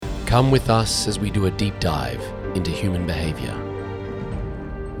Come with us as we do a deep dive into human behavior.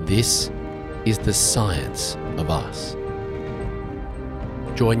 This is the science of us.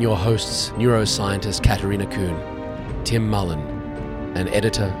 Join your hosts, neuroscientist Katarina Kuhn, Tim Mullen, and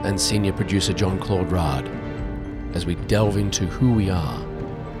editor and senior producer John Claude Rard, as we delve into who we are,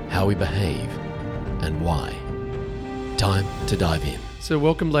 how we behave, and why. Time to dive in. So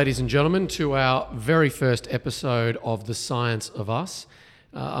welcome, ladies and gentlemen, to our very first episode of The Science of Us.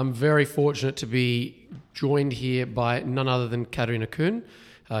 I'm very fortunate to be joined here by none other than Katarina Kuhn,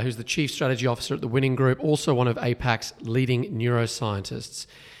 who's the Chief Strategy Officer at the Winning Group, also one of APAC's leading neuroscientists.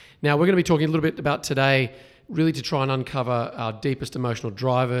 Now, we're going to be talking a little bit about today, really to try and uncover our deepest emotional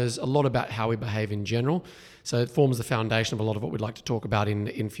drivers, a lot about how we behave in general. So it forms the foundation of a lot of what we'd like to talk about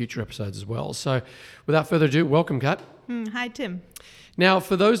in future episodes as well. So without further ado, welcome, Kat. Hi, Tim. Now,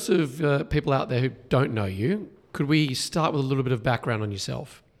 for those of people out there who don't know you, could we start with a little bit of background on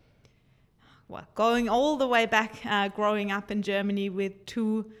yourself? Well, going all the way back, growing up in Germany with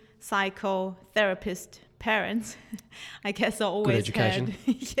two psychotherapist parents, I guess I always good education.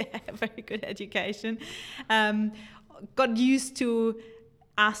 Very good education. Got used to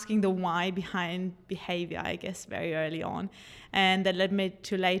asking the why behind behavior, I guess, very early on. And that led me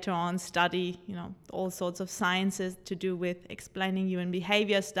to later on study, all sorts of sciences to do with explaining human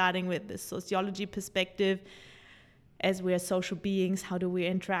behavior, starting with the sociology perspective. As we are social beings, how do we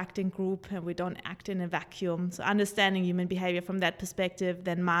interact in group and we don't act in a vacuum? So understanding human behavior from that perspective,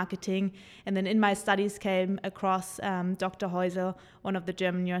 then marketing. And then in my studies came across Dr. Heusel, one of the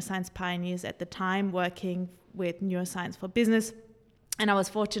German neuroscience pioneers at the time, working with neuroscience for business. And I was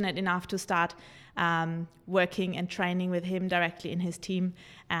fortunate enough to start working and training with him directly in his team.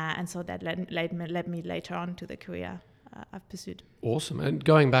 And so that led me later on to the career I've pursued. Awesome. And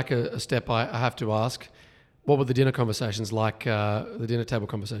going back a step, I have to ask, what were the dinner conversations like, the dinner table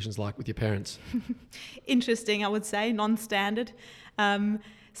conversations like with your parents? Interesting, I would say, non-standard.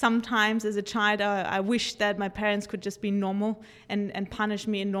 Sometimes as a child, I wished that my parents could just be normal and punish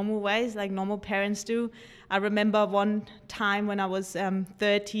me in normal ways, like normal parents do. I remember one time when I was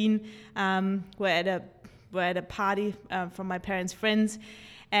 13, we're at a party from my parents' friends,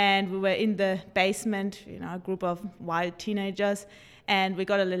 and we were in the basement, a group of wild teenagers, and we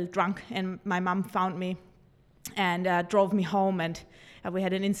got a little drunk, and my mom found me and drove me home, and we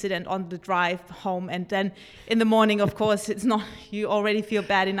had an incident on the drive home. And then in the morning, of course, it's not, you already feel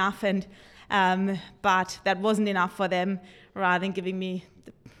bad enough, and but that wasn't enough for them. Rather than giving me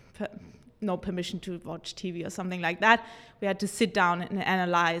no permission to watch TV or something like that, we had to sit down and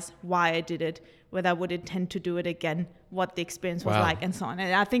analyze why I did it, whether I would intend to do it again, what the experience was like, and so on.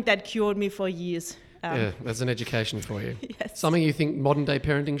 And I think that cured me for years. Yeah, that's an education for you. Yes. Something you think modern day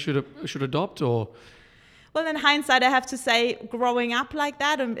parenting should adopt, or? Well, in hindsight, I have to say, growing up like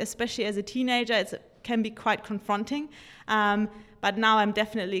that, especially as a teenager, it can be quite confronting. But now I'm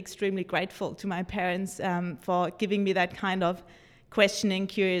definitely extremely grateful to my parents for giving me that kind of questioning,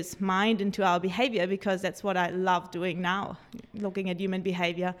 curious mind into our behavior, because that's what I love doing now, looking at human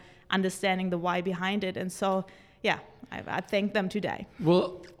behavior, understanding the why behind it. And so, yeah, I thank them today.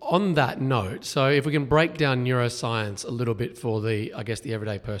 Well, on that note, so if we can break down neuroscience a little bit for the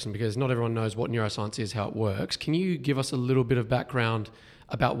everyday person, because not everyone knows what neuroscience is, how it works. Can you give us a little bit of background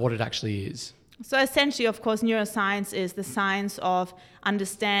about what it actually is? So essentially, of course, neuroscience is the science of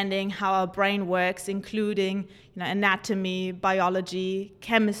understanding how our brain works, including anatomy, biology,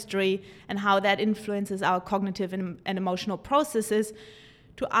 chemistry, and how that influences our cognitive and emotional processes,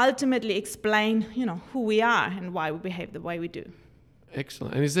 to ultimately explain, who we are and why we behave the way we do.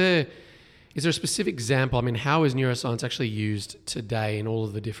 Excellent. And is there a specific example? I mean, how is neuroscience actually used today in all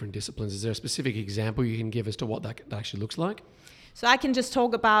of the different disciplines? Is there a specific example you can give as to what that actually looks like? So I can just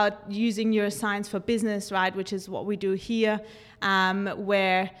talk about using neuroscience for business, right, which is what we do here,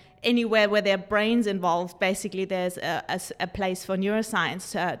 where anywhere where there are brains involved, basically there's a place for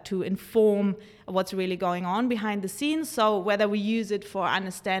neuroscience to inform what's really going on behind the scenes. So whether we use it for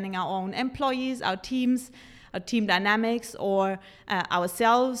understanding our own employees, our teams, our team dynamics, or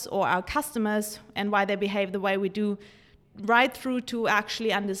ourselves or our customers and why they behave the way we do, right through to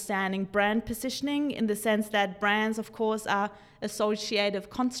actually understanding brand positioning, in the sense that brands, of course, are associative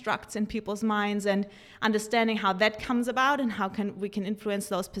constructs in people's minds, and understanding how that comes about and how we can influence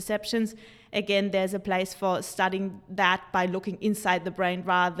those perceptions. Again, there's a place for studying that by looking inside the brain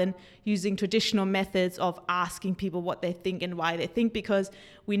rather than using traditional methods of asking people what they think and why they think, because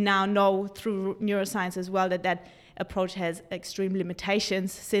we now know through neuroscience as well that approach has extreme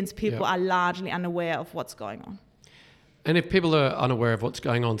limitations, since people are largely unaware of what's going on. And if people are unaware of what's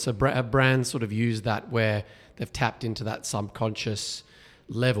going on, so have brands sort of used that where they've tapped into that subconscious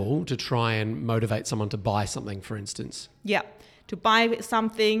level to try and motivate someone to buy something, for instance. Yeah, to buy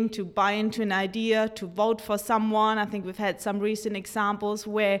something, to buy into an idea, to vote for someone. I think we've had some recent examples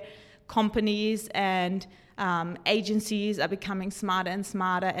where companies and agencies are becoming smarter and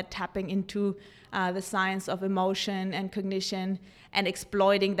smarter at tapping into the science of emotion and cognition and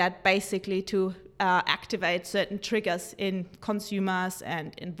exploiting that basically to activate certain triggers in consumers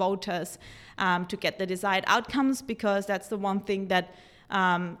and in voters to get the desired outcomes, because that's the one thing that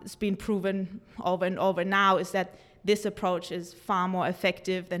has been proven over and over now, is that this approach is far more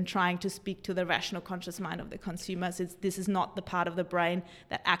effective than trying to speak to the rational conscious mind of the consumers. This is not the part of the brain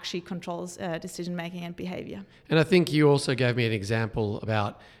that actually controls decision making and behavior. And I think you also gave me an example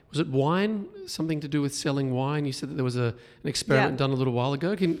about, was it wine? Something to do with selling wine? You said that there was an experiment done a little while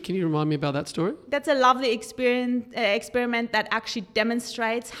ago. Can you remind me about that story? That's a lovely experiment that actually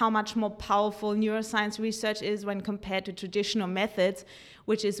demonstrates how much more powerful neuroscience research is when compared to traditional methods,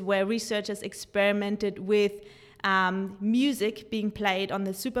 which is where researchers experimented with music being played on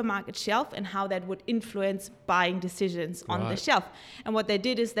the supermarket shelf and how that would influence buying decisions on the shelf. And what they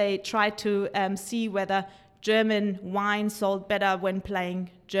did is they tried to see whether German wine sold better when playing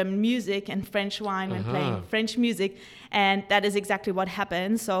German music and French wine when playing French music. And that is exactly what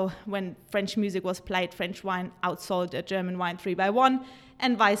happened. So when French music was played, French wine outsold a German wine 3-1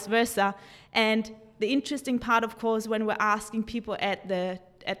 and vice versa. And the interesting part, of course, when we're asking people at the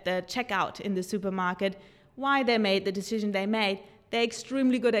checkout in the supermarket why they made the decision they made, they're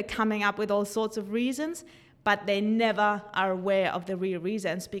extremely good at coming up with all sorts of reasons, but they never are aware of the real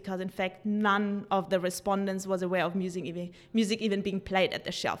reasons, because in fact none of the respondents was aware of music even being played at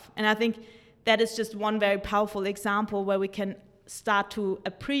the shelf. And I think that is just one very powerful example where we can start to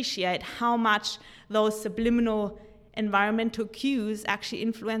appreciate how much those subliminal environmental cues actually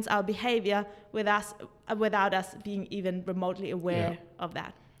influence our behavior without us being even remotely aware of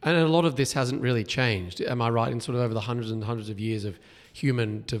that. And a lot of this hasn't really changed. Am I right? In sort of over the hundreds and hundreds of years of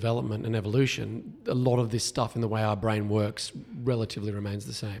human development and evolution, a lot of this stuff in the way our brain works relatively remains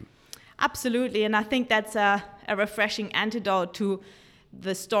the same. Absolutely. And I think that's a refreshing antidote to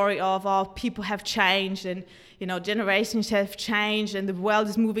the story of people have changed and generations have changed and the world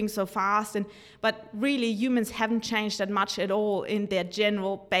is moving so fast, but really humans haven't changed that much at all in their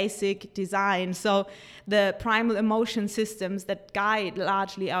general basic design. So the primal emotion systems that guide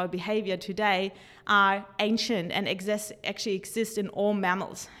largely our behavior today are ancient and actually exist in all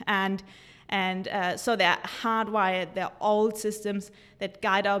mammals, and so they're hardwired, they're old systems that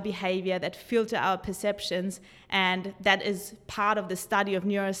guide our behavior, that filter our perceptions, and that is part of the study of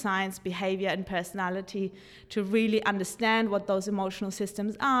neuroscience, behavior, and personality, to really understand what those emotional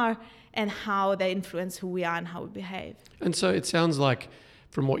systems are and how they influence who we are and how we behave. And so it sounds like,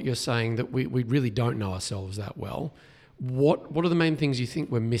 from what you're saying, that we really don't know ourselves that well. What are the main things you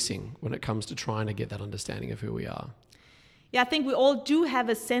think we're missing when it comes to trying to get that understanding of who we are? Yeah, I think we all do have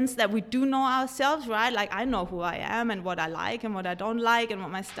a sense that we do know ourselves, right? Like, I know who I am and what I like and what I don't like and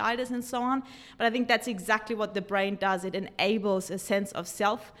what my style is and so on. But I think that's exactly what the brain does. It enables a sense of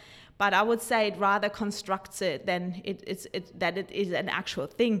self. But I would say it rather constructs it than that it is an actual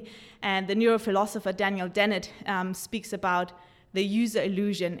thing. And the neurophilosopher Daniel Dennett speaks about the user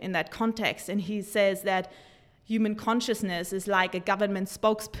illusion in that context. And he says that human consciousness is like a government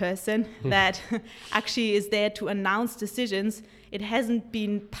spokesperson that actually is there to announce decisions it hasn't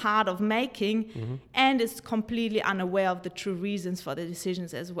been part of making, and is completely unaware of the true reasons for the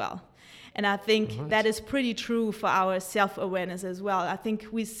decisions as well. And I think that is pretty true for our self-awareness as well. I think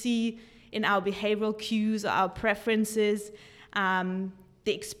we see in our behavioral cues, our preferences, the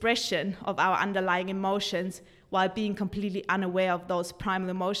expression of our underlying emotions, while being completely unaware of those primal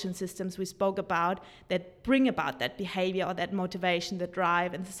emotion systems we spoke about that bring about that behavior or that motivation, the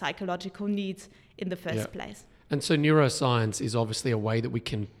drive, and the psychological needs in the first place. And so neuroscience is obviously a way that we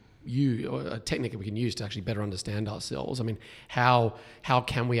can use, or a technique that we can use to actually better understand ourselves. I mean, how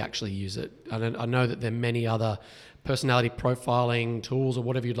can we actually use it? I know that there are many other personality profiling tools, or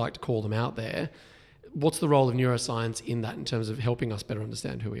whatever you'd like to call them, out there. What's the role of neuroscience in that, in terms of helping us better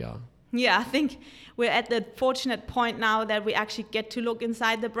understand who we are? Yeah, I think we're at the fortunate point now that we actually get to look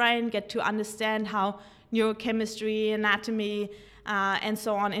inside the brain, get to understand how neurochemistry, anatomy, and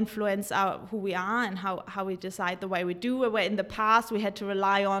so on influence who we are and how we decide the way we do. Where in the past we had to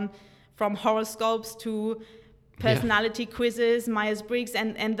rely on, from horoscopes to personality quizzes, Myers-Briggs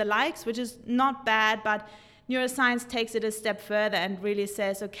and the likes, which is not bad, but neuroscience takes it a step further and really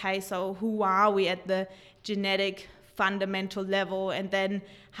says, okay, so who are we at the genetic fundamental level, and then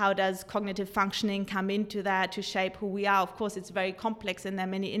how does cognitive functioning come into that to shape who we are? Of course, it's very complex and there are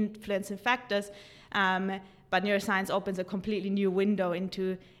many influencing factors, but neuroscience opens a completely new window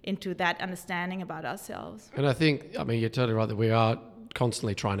into that understanding about ourselves. And I think, you're totally right that we are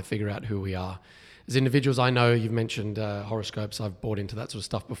constantly trying to figure out who we are. As individuals, I know you've mentioned horoscopes. I've bought into that sort of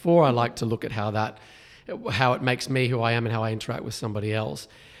stuff before. I like to look at how it makes me who I am and how I interact with somebody else.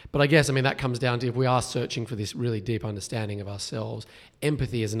 But I guess, that comes down to, if we are searching for this really deep understanding of ourselves,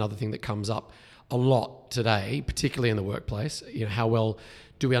 empathy is another thing that comes up a lot today, particularly in the workplace. How well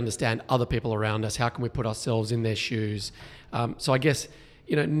do we understand other people around us? How can we put ourselves in their shoes? So I guess,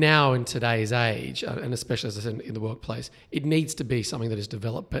 now in today's age, and especially as I said in the workplace, it needs to be something that is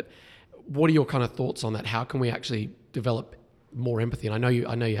developed. But what are your kind of thoughts on that? How can we actually develop more empathy? And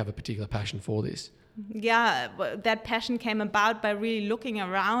I know you have a particular passion for this. Yeah, that passion came about by really looking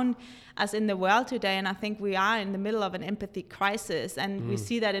around us in the world today, and I think we are in the middle of an empathy crisis, and we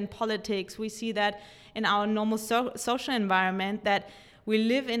see that in politics, we see that in our normal social environment, that we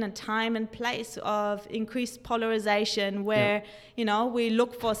live in a time and place of increased polarization where, we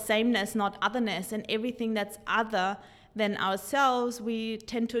look for sameness, not otherness, and everything that's other than ourselves, we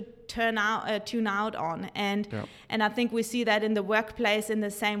tend to tune out on. And I think we see that in the workplace in the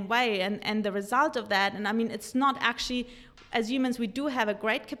same way. And the result of that, it's not actually, as humans, we do have a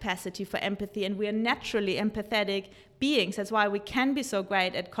great capacity for empathy, and we are naturally empathetic beings. That's why we can be so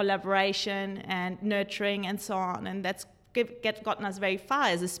great at collaboration and nurturing and so on. And that's gotten us very far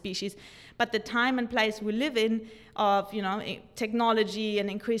as a species. But the time and place we live in of, technology and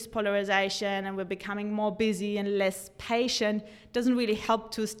increased polarization, and we're becoming more busy and less patient, doesn't really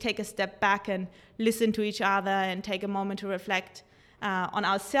help to take a step back and listen to each other and take a moment to reflect on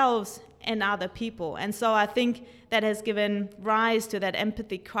ourselves and other people. And so I think that has given rise to that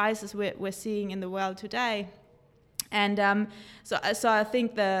empathy crisis we're seeing in the world today. And so I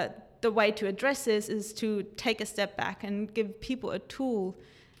think the way to address this is to take a step back and give people a tool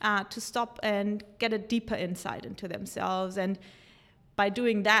to stop and get a deeper insight into themselves, and by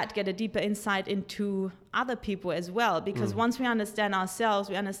doing that get a deeper insight into other people as well, because once we understand ourselves,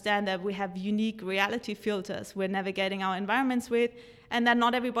 we understand that we have unique reality filters we're navigating our environments with, and that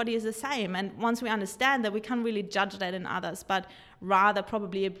not everybody is the same. And once we understand that, we can't really judge that in others, but rather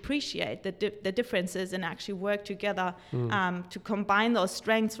probably appreciate the differences and actually work together to combine those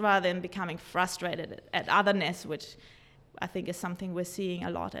strengths rather than becoming frustrated at otherness, which I think is something we're seeing a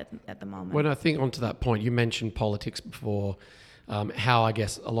lot at the moment. When I think onto that point, you mentioned politics before, how I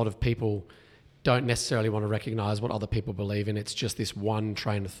guess a lot of people don't necessarily want to recognize what other people believe in. It's just this one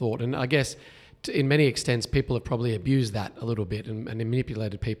train of thought. And I guess in many extents, people have probably abused that a little bit and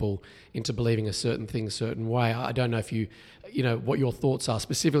manipulated people into believing a certain thing a certain way. I don't know if what your thoughts are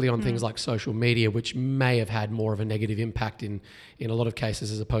specifically on things like social media, which may have had more of a negative impact in a lot of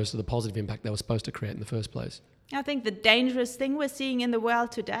cases as opposed to the positive impact they were supposed to create in the first place. I think the dangerous thing we're seeing in the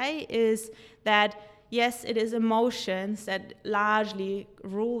world today is that, yes, it is emotions that largely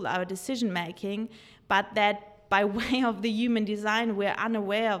rule our decision making, but that by way of the human design, we're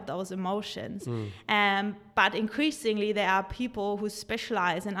unaware of those emotions. But increasingly, there are people who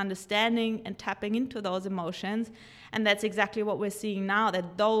specialize in understanding and tapping into those emotions. And that's exactly what we're seeing now,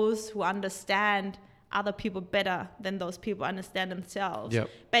 that those who understand other people better than those people understand themselves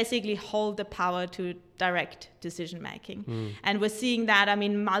basically hold the power to direct decision making. And we're seeing that,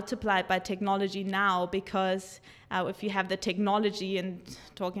 multiplied by technology now, because if you have the technology, and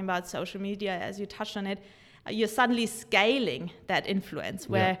talking about social media as you touched on it, you're suddenly scaling that influence,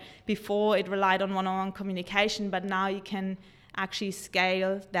 where before it relied on one-on-one communication, but now you can actually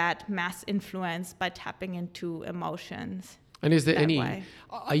scale that mass influence by tapping into emotions. And is there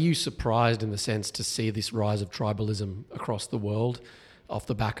are you surprised in the sense to see this rise of tribalism across the world off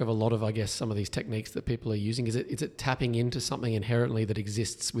the back of a lot of, I guess, some of these techniques that people are using? Is it tapping into something inherently that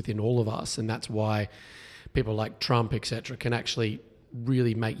exists within all of us, and that's why people like Trump, etc., can actually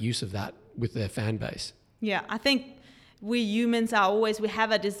really make use of that with their fan base? Yeah, I think we humans we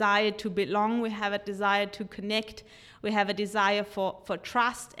have a desire to belong, we have a desire to connect, we have a desire for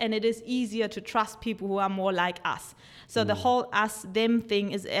trust, and it is easier to trust people who are more like us. So the whole us-them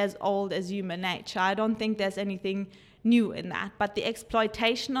thing is as old as human nature. I don't think there's anything new in that, but the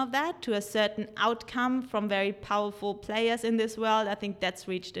exploitation of that to a certain outcome from very powerful players in this world, I think that's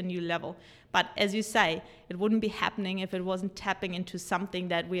reached a new level. But as you say, it wouldn't be happening if it wasn't tapping into something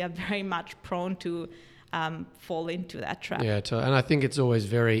that we are very much prone to fall into that trap. Yeah, and I think it's always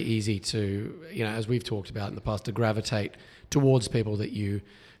very easy to, as we've talked about in the past, to gravitate towards people that you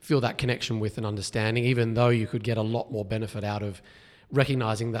feel that connection with and understanding, even though you could get a lot more benefit out of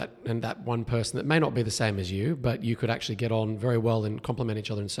recognizing that, and that one person that may not be the same as you, but you could actually get on very well and complement each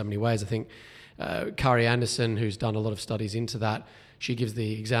other in so many ways. I think Kari Anderson, who's done a lot of studies into that, she gives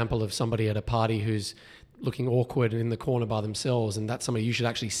the example of somebody at a party who's looking awkward and in the corner by themselves, and that's somebody you should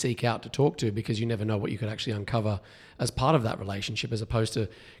actually seek out to talk to, because you never know what you could actually uncover as part of that relationship, as opposed to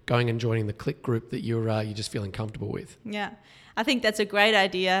going and joining the clique group that you're just feeling comfortable with. Yeah, I think that's a great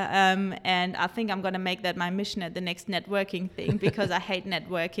idea, and I think I'm going to make that my mission at the next networking thing, because I hate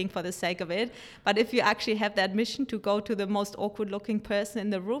networking for the sake of it. But if you actually have that mission to go to the most awkward-looking person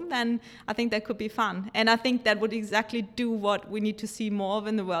in the room, then I think that could be fun. And I think that would exactly do what we need to see more of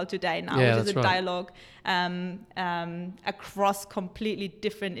in the world today now, which is a dialogue across completely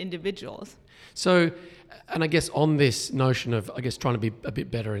different individuals. So, and I guess on this notion of, trying to be a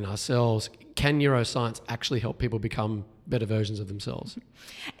bit better in ourselves, can neuroscience actually help people become better versions of themselves?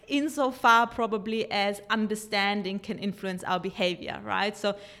 Insofar probably as understanding can influence our behavior, right?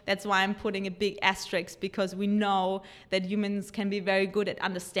 So that's why I'm putting a big asterisk, because we know that humans can be very good at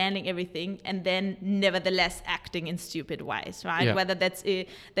understanding everything and then nevertheless acting in stupid ways, right? Yeah. Whether that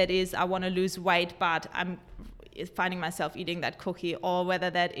is I want to lose weight, but I'm finding myself eating that cookie, or whether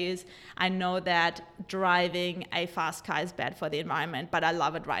that is I know that driving a fast car is bad for the environment, but I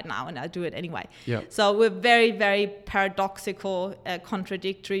love it right now and I'll do it anyway. Yeah. So we're very, very paradoxical,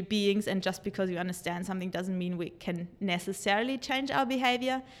 contradictory beings, and just because you understand something doesn't mean we can necessarily change our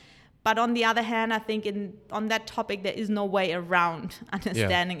behavior. But on the other hand, I think on that topic, there is no way around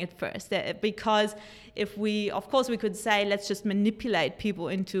understanding it first. Because if we could say, let's just manipulate people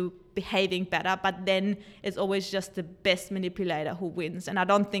into behaving better, but then it's always just the best manipulator who wins. And I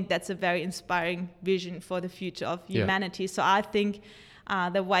don't think that's a very inspiring vision for the future of humanity. So I think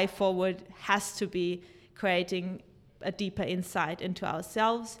the way forward has to be creating a deeper insight into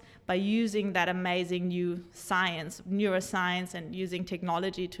ourselves by using that amazing new science, neuroscience, and using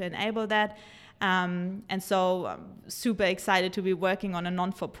technology to enable that. And so I'm super excited to be working on a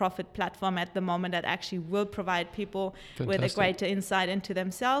non-for-profit platform at the moment that actually will provide people with a greater insight into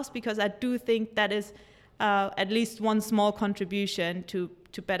themselves, because I do think that is at least one small contribution to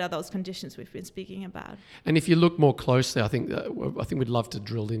better those conditions we've been speaking about. And if you look more closely, I think we'd love to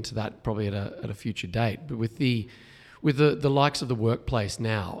drill into that probably at a future date. But with the likes of the workplace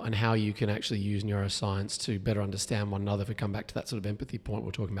now, and how you can actually use neuroscience to better understand one another, if we come back to that sort of empathy point we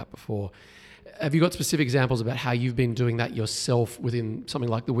were talking about before, have you got specific examples about how you've been doing that yourself within something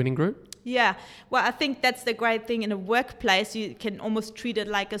like the Winning Group? Yeah, well, I think that's the great thing in a workplace. You can almost treat it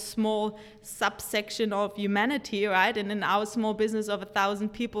like a small subsection of humanity, right? And in our small business of 1,000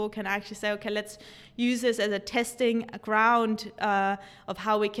 people can actually say, okay, let's use this as a testing ground of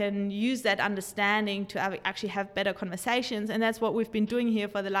how we can use that understanding to actually have better conversations. And that's what we've been doing here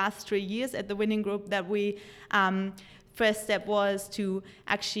for the last 3 years at the Winning Group, that we first step was to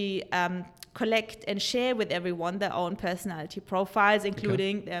actually collect and share with everyone their own personality profiles,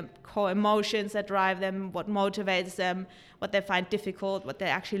 including the core emotions that drive them, what motivates them, what they find difficult, what they're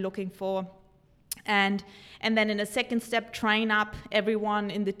actually looking for. And then in a second step, train up everyone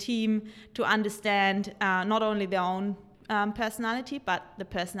in the team to understand not only their own personality, but the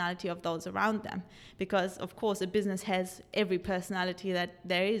personality of those around them. Because of course a business has every personality that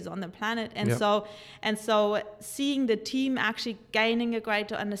there is on the planet. And so seeing the team actually gaining a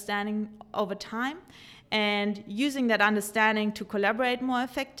greater understanding over time, and using that understanding to collaborate more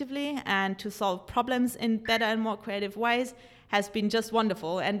effectively and to solve problems in better and more creative ways has been just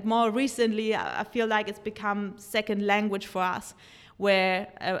wonderful. And more recently, I feel like it's become second language for us, where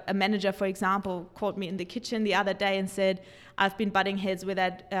a manager, for example, called me in the kitchen the other day and said, I've been butting heads with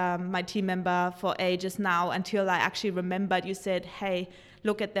my team member for ages now, until I actually remembered you said, hey,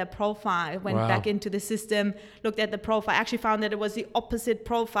 look at their profile. Went back into the system, looked at the profile, actually found that it was the opposite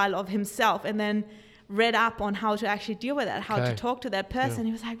profile of himself, and then read up on how to actually deal with that, how to talk to that person.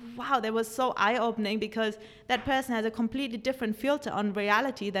 He was like, wow, that was so eye-opening, because that person has a completely different filter on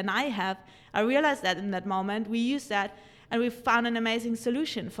reality than I have. I realized that in that moment. We used that, and we found an amazing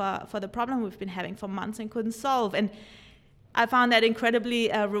solution for the problem we've been having for months and couldn't solve. And I found that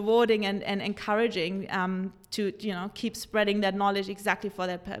incredibly rewarding and encouraging to keep spreading that knowledge exactly for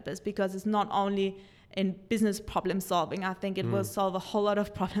that purpose, because it's not only in business problem solving. I think it will solve a whole lot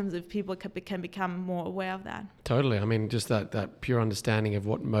of problems if people can become more aware of that. Totally. I mean, just that pure understanding of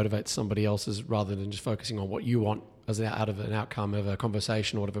what motivates somebody else's, rather than just focusing on what you want as out of an outcome of a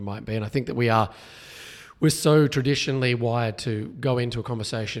conversation or whatever it might be. And I think that we're so traditionally wired to go into a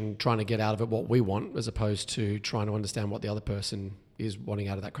conversation trying to get out of it what we want, as opposed to trying to understand what the other person is wanting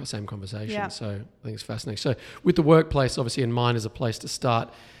out of that same conversation. Yeah. So I think it's fascinating. So with the workplace, obviously in mind as a place to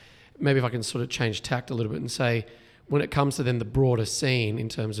start, maybe if I can sort of change tact a little bit and say, when it comes to then the broader scene in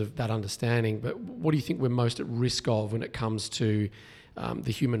terms of that understanding, but what do you think we're most at risk of when it comes to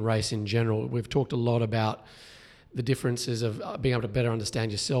the human race in general? We've talked a lot about the differences of being able to better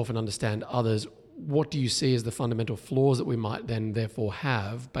understand yourself and understand others. what do you see as the fundamental flaws that we might then therefore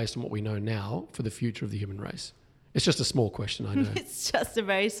have based on what we know now for the future of the human race? It's just a small question, I know. It's just a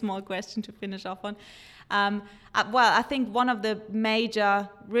very small question to finish off on. Well, I think one of the major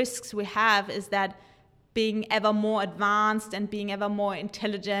risks we have is that being ever more advanced and being ever more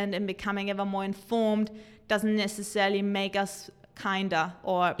intelligent and becoming ever more informed doesn't necessarily make us kinder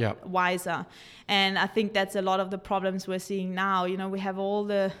or wiser. And I think that's a lot of the problems we're seeing now. You know, we have all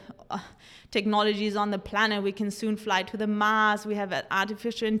the technologies on the planet. We can soon fly to the Mars. We have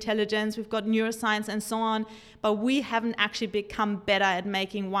artificial intelligence. We've got neuroscience and so on. But we haven't actually become better at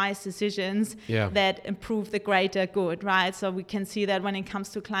making wise decisions that improve the greater good, right? So we can see that when it comes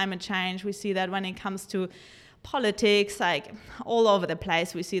to climate change. We see that when it comes to politics, like all over the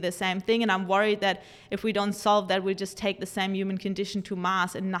place, we see the same thing. And I'm worried that if we don't solve that, we'll just take the same human condition to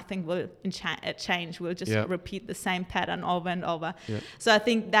Mars and nothing will change. We'll just repeat the same pattern over and over. So I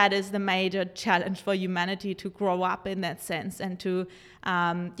think that is the major challenge for humanity, to grow up in that sense and to,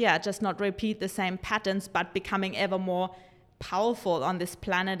 just not repeat the same patterns, but becoming ever more powerful on this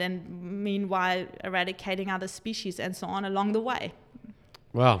planet and meanwhile eradicating other species and so on along the way.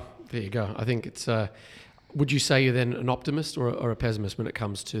 Wow, there you go. I think it's... Would you say you're then an optimist or a pessimist when it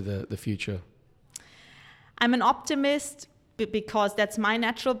comes to the future? I'm an optimist because that's my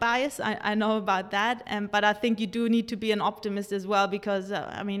natural bias. I know about that. But I think you do need to be an optimist as well because,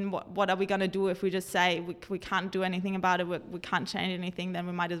 what are we going to do if we just say we can't do anything about it, we can't change anything, then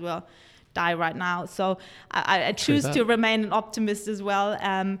we might as well die right now. So I choose to remain an optimist as well.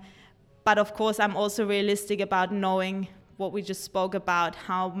 But of course, I'm also realistic about knowing what we just spoke about,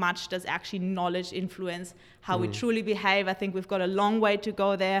 how much does actually knowledge influence how we truly behave. I think we've got a long way to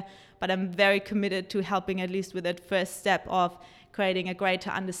go there, but I'm very committed to helping at least with that first step of creating a greater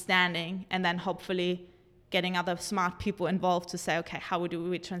understanding and then hopefully getting other smart people involved to say, okay, how do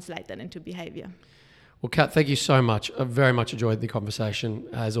we translate that into behavior? Well, Kat, thank you so much. I very much enjoyed the conversation,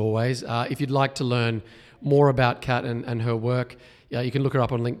 as always. If you'd like to learn more about Kat and her work, you can look her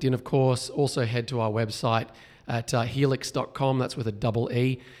up on LinkedIn, of course. Also head to our website at helix.com, that's with a double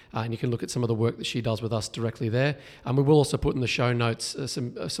E, and you can look at some of the work that she does with us directly there. And we will also put in the show notes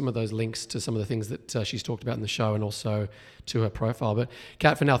some of those links to some of the things that she's talked about in the show and also to her profile. But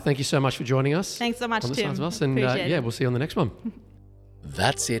Kat, for now, thank you so much for joining us. Thanks so much, on the Tim. Science of Us, and we'll see you on the next one.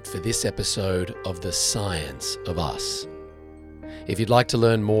 That's it for this episode of The Science of Us. If you'd like to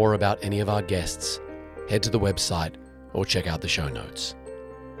learn more about any of our guests, head to the website or check out the show notes.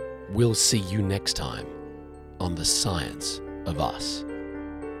 We'll see you next time on The Science of Us.